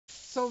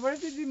So where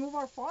did we move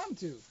our farm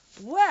to?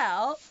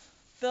 Well,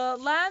 the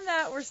land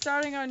that we're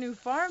starting our new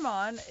farm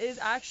on is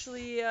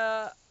actually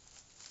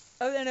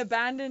an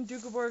abandoned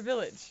Doukhobor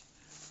village.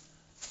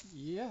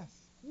 Yes.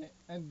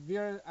 And we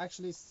are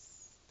actually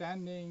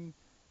standing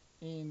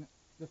in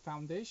the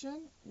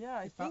foundation. Yeah,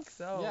 I think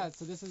so. Yeah,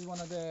 so this is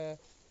one of the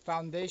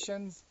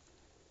foundations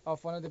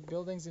of one of the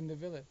buildings in the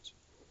village.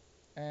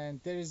 And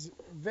there is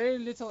very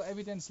little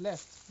evidence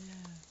left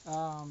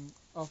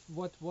of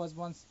what was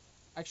once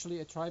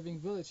actually a thriving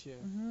village here.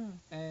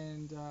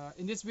 And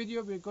in this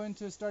video we're going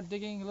to start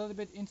digging a little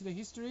bit into the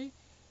history,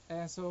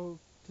 and so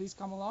please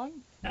come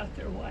along.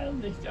 After a while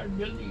they started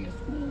building a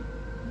school.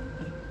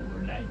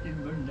 Overnight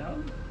it burned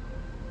down.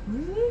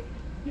 Really?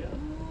 Yeah.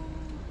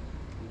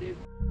 They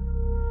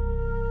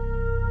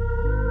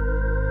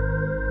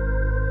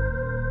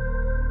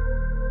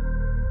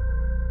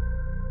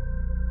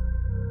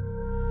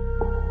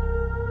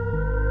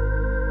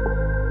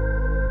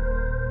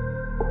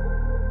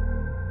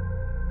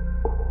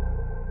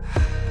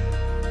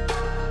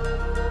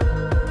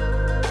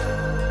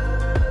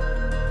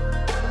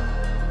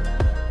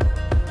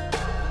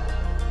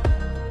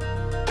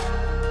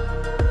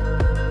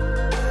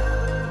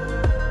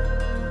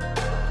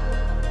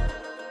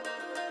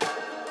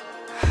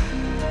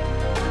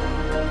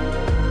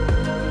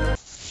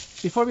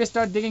Before we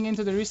start digging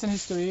into the recent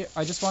history,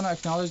 I just want to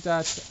acknowledge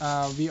that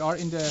we are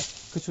in the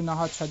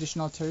Ktunaxa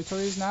traditional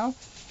territories now,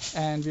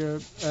 and we're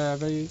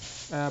very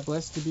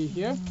blessed to be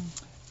here.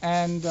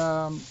 And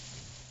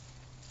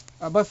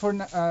but for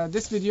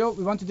this video,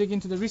 we want to dig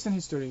into the recent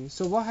history.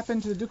 So what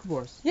happened to the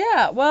Doukhobors?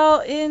 Yeah,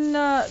 well, in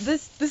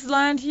this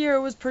land here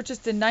was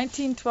purchased in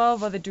 1912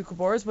 by the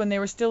Doukhobors when they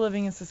were still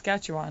living in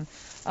Saskatchewan.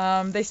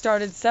 They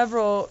started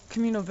several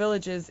communal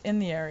villages in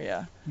the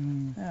area.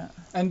 Yeah.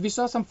 And we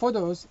saw some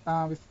photos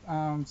with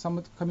some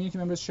of the community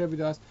members shared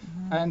with us.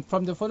 And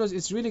from the photos,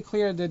 it's really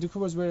clear the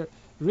Doukhobors were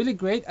really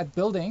great at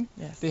building.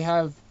 Yes. They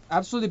have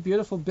absolutely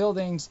beautiful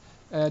buildings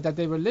that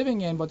they were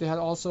living in, but they had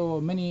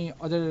also many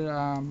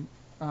other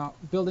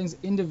buildings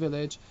in the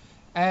village.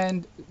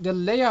 And the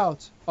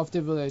layout of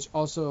the village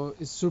also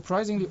is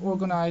surprisingly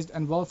organized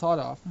and well thought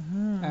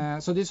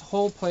of. So this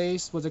whole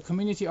place was a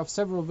community of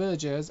several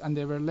villages, and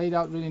they were laid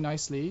out really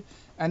nicely.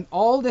 And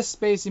all the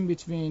space in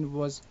between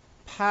was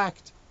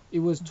packed. It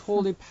was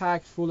totally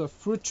packed full of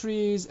fruit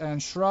trees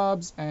and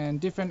shrubs and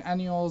different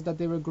annuals that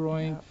they were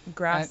growing. Yeah.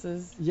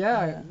 Grasses.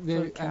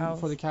 And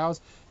for the cows.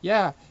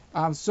 Yeah.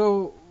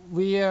 So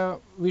we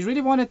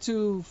really wanted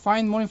to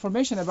find more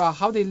information about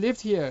how they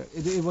lived here.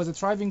 It was a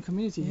thriving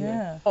community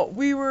here. Oh,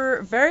 we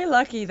were very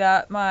lucky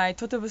that my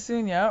Tota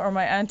Basunya, or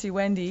my Auntie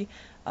Wendy,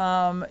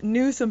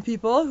 knew some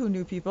people who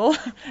knew people,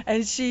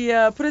 and she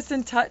put us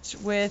in touch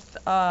with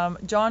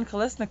John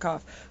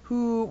Kolesnikov,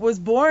 who was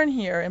born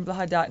here in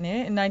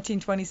Blagodatnoye in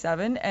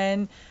 1927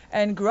 and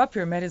grew up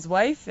here, met his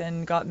wife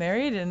and got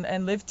married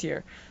and lived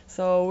here.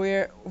 So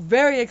we're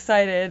very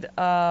excited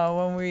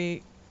when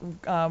we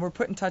were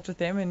put in touch with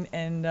him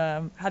and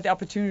had the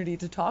opportunity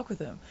to talk with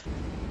him.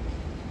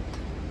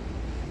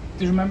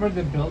 Do you remember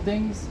the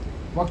buildings?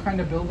 What kind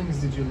of buildings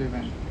did you live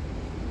in?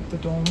 The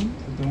dome.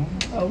 The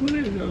dome? we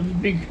lived in those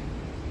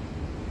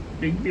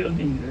big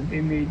buildings that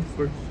they made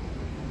first.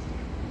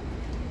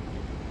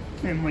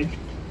 And like,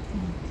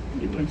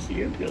 you want to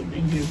see a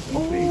building here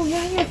someplace. Oh,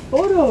 yeah, yeah,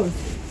 photos.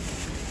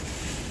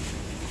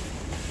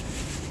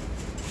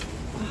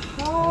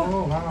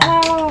 Oh, wow.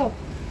 Oh.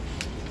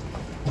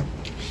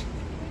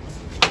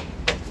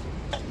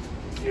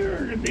 Here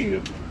are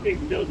the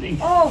big buildings.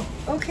 Oh,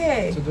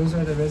 okay. So those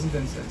are the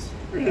residences.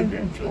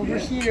 Residential, Over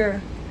yeah.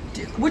 here.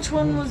 Which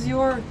one was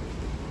your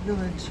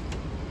village?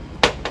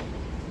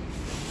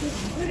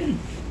 Mine.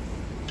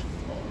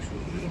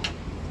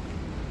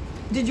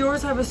 Did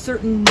yours have a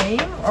certain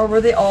name, or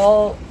were they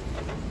all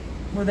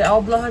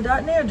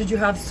Blagodatnoye, or did you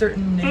have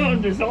certain Oh,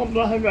 names? there's all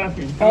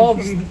Blagodatnoye. Oh,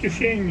 Comes from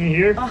Ktunaxa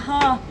here.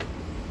 Uh-huh.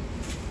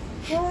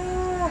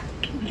 Ah.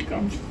 This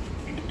comes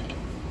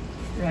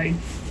right.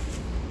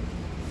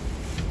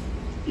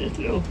 This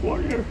little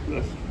corner.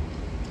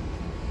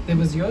 It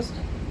was yours?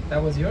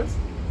 That was yours?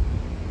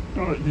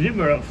 No,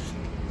 Zibarovs.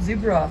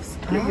 Zubrovs.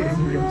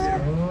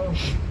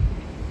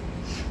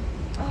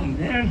 Oh. And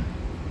then,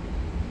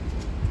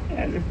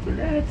 added to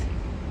that,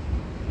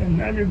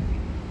 another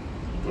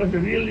was a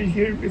village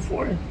here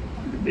before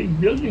the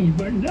big buildings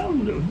burned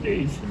down those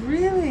days.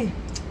 Really?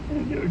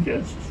 And they were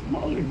just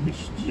smaller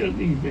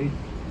buildings they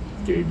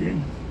stayed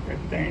in that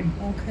time.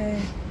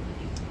 Okay.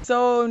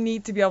 So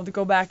neat to be able to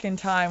go back in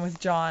time with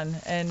John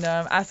and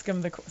ask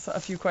him a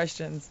few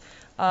questions.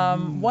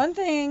 One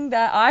thing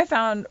that I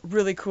found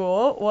really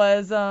cool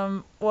was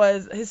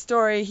his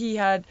story. He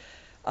had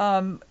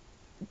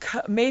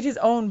made his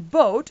own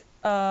boat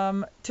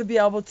to be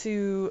able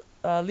to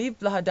leave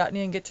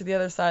Blagodatnoye and get to the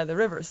other side of the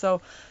river.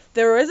 So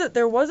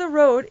there was a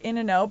road in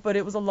and out, but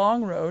it was a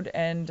long road,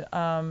 and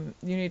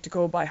you need to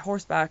go by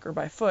horseback or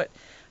by foot.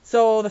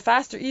 So the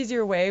faster,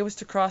 easier way was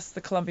to cross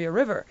the Columbia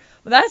River.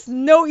 But that's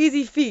no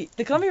easy feat.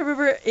 The Columbia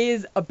River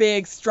is a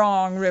big,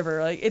 strong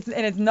river, like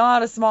it's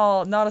not a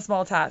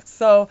small task.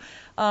 So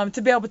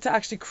to be able to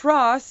actually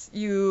cross,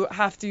 you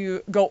have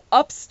to go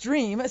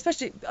upstream,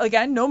 especially,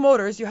 again, no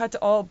motors. You had to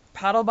all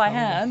paddle by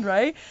hand,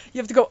 right? You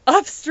have to go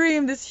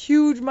upstream this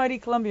huge, mighty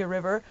Columbia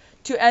River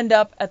to end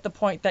up at the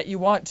point that you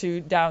want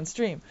to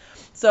downstream.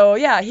 So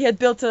yeah, he had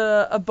built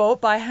a boat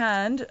by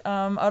hand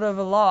out of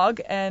a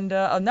log, and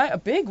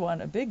a big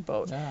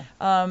boat,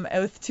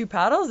 with 2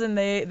 paddles, and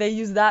they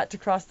used that to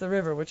cross the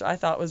river, which I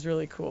thought was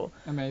really cool.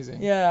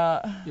 Amazing.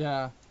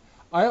 Yeah.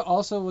 I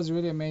also was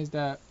really amazed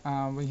that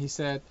when he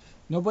said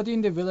nobody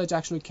in the village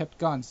actually kept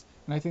guns,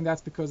 and I think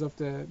that's because of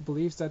the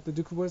beliefs that the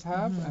Doukhobors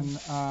have.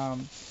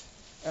 And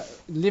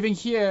living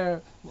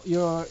here,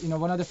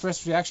 one of the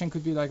first reaction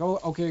could be like, oh,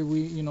 okay,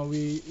 we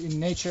in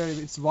nature,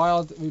 it's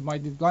wild, we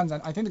might need guns.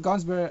 And I think the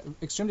guns were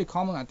extremely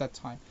common at that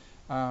time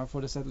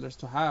for the settlers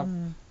to have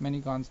many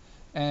guns,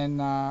 and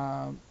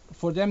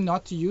for them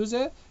not to use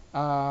it,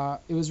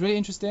 it was really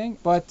interesting.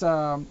 But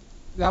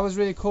that was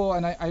really cool,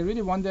 and I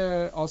really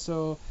wonder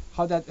also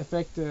how that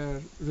affect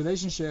the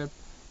relationship,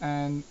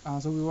 and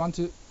so we want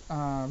to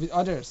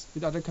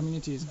with other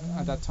communities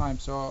at that time.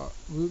 So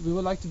we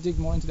would like to dig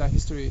more into that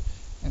history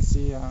and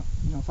see,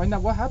 find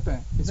out what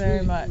happened. It's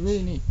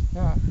really neat.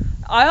 Yeah.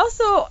 I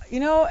also,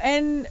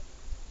 and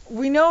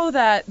we know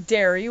that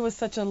dairy was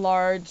such a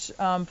large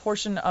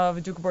portion of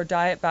a Doukhobor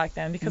diet back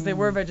then because they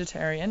were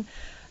vegetarian.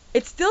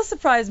 It still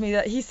surprised me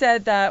that he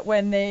said that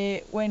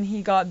when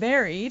he got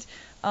married,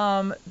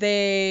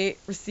 they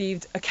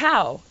received a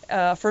cow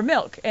for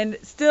milk, and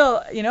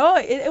still,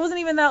 it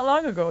wasn't even that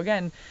long ago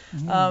again.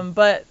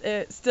 But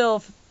it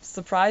still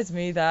surprised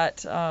me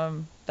that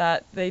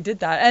that they did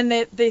that, and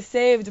they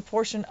saved a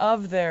portion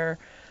of their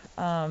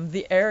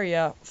the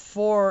area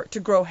to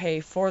grow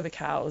hay for the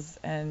cows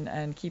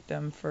and keep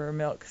them for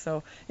milk.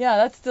 So yeah,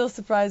 that still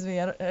surprised me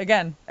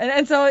again.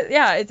 And so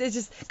yeah, it's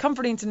just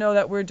comforting to know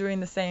that we're doing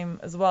the same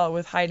as well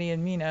with Heidi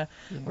and Mina,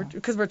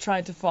 because we're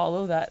trying to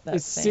follow that.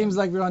 It seems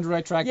like we're on the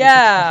right track.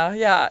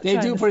 Yeah. They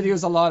do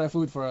produce a lot of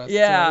food for us.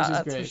 Yeah, so, which is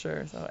that's great. for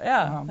sure. So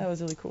yeah, that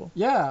was really cool.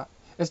 Yeah.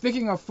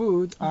 Speaking of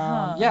food,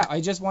 I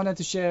just wanted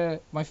to share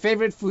my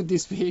favorite food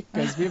this week,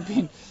 because we've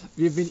been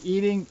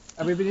eating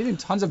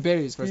tons of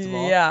berries, first of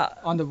all,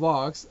 on the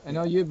walks. I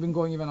know you've been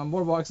going even on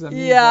more walks than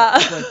me.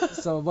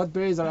 So what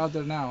berries are out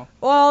there now?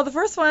 Well, the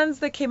first ones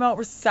that came out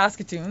were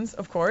Saskatoons,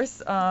 of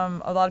course.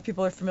 A lot of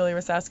people are familiar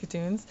with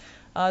Saskatoons.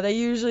 They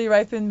usually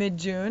ripen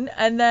mid-June,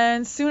 and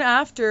then soon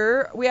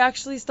after, we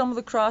actually stumbled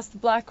across the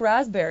black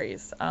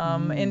raspberries.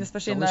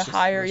 Especially delicious, in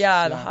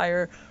the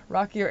higher,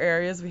 rockier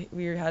areas,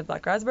 we had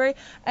black raspberry,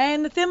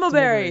 and the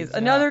thimbleberries,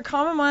 another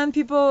common one.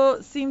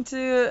 People seem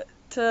to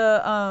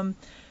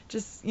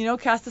just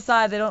cast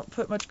aside. They don't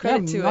put much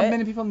credit to it. Not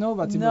many people know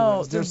about thimbleberries.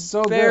 No, they're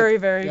so very,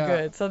 good. very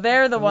good. So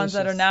they're the ones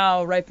that are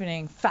now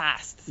ripening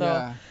fast.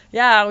 So.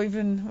 Yeah,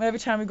 every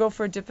time we go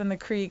for a dip in the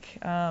creek,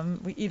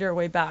 we eat our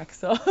way back.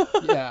 So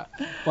yeah,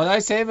 but I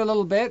save a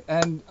little bit,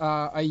 and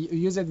I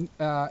use it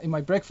in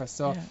my breakfast.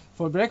 So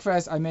for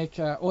breakfast, I make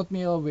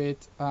oatmeal with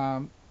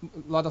a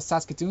lot of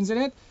Saskatoons in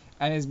it,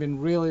 and it's been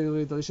really,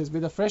 really delicious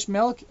with the fresh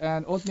milk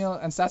and oatmeal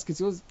and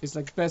Saskatoons. It's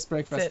like best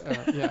breakfast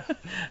ever. Yeah,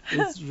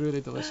 it's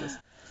really delicious.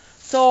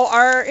 So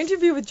our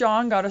interview with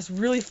John got us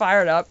really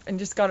fired up and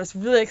just got us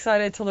really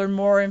excited to learn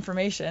more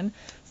information.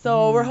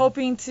 So we're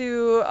hoping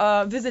to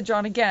visit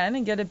John again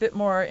and get a bit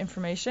more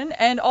information,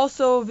 and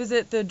also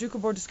visit the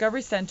Doukhobor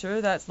Discovery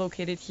Center that's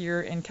located here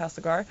in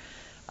Castlegar.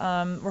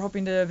 We're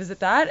hoping to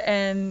visit that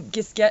and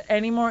just get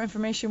any more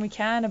information we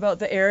can about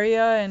the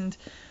area and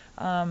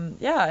and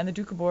the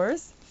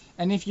Doukhobors.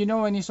 And if you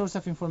know any source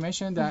of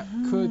information that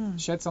could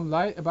shed some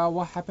light about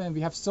what happened,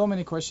 we have so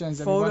many questions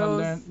that Photos.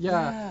 we want to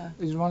learn.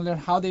 We want to learn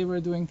how they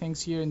were doing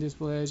things here in this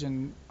village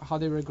and how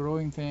they were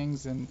growing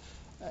things, and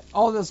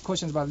all those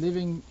questions about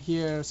living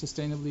here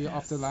sustainably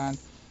off the land.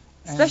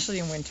 Especially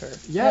in winter.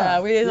 We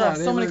have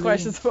so many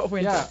questions about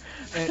winter.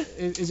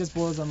 It just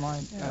blows our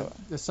mind.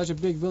 There's such a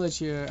big village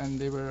here, and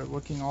they were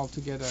working all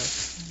together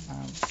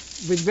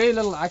with very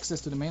little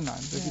access to the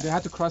mainland. They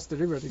had to cross the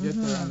river to get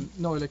there, and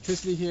no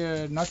electricity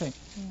here, nothing.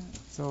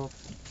 So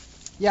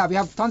we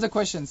have tons of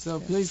questions. So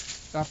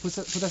please put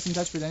us in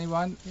touch with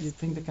anyone you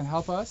think that can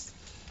help us.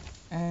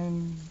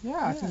 And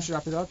I think we should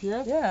wrap it up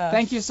here.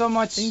 Thank you so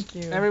much,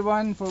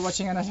 everyone, for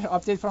watching another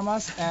update from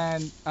us.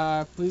 And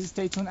please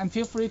stay tuned and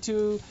feel free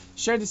to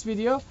share this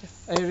video.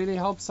 It really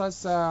helps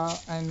us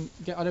and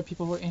get other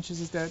people who are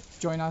interested to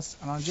join us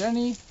on our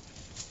journey.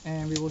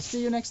 And we will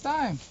see you next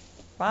time.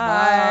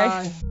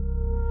 Bye.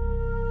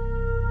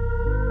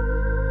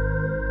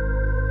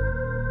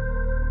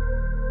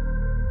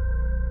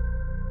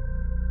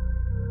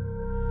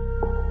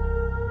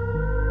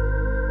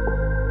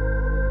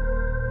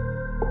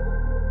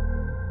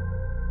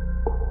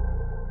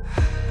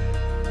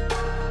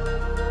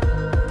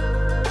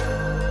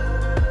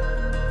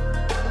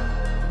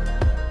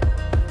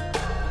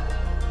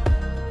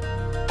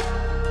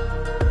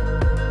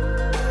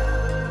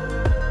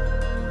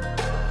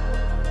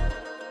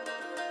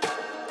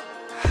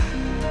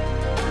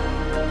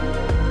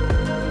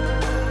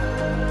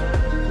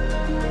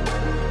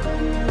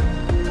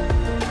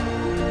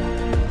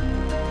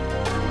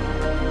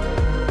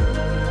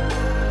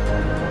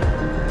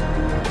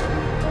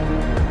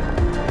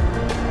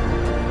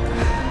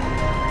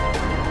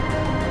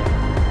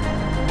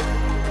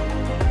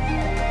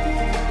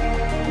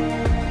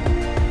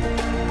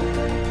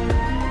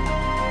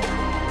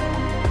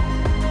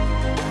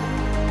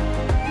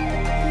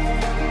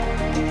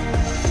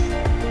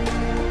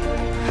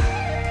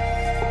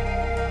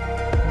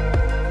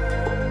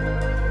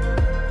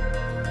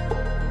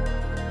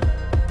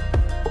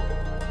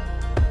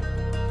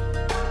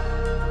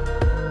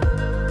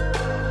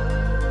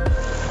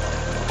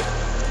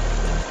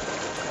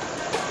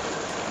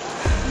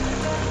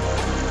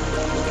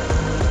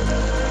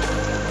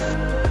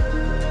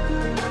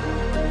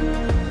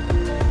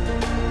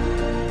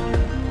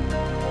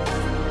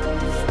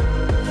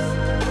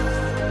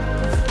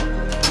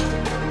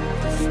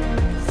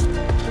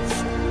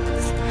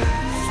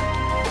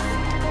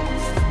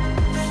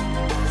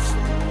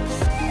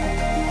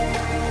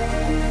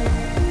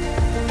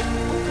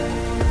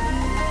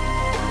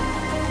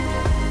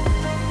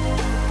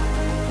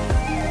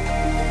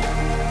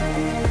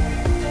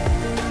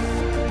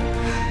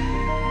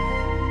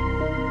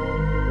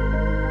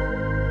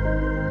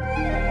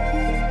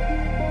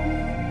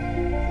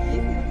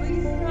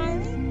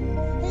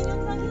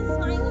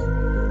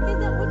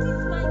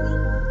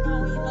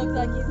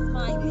 like he's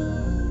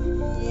smiling.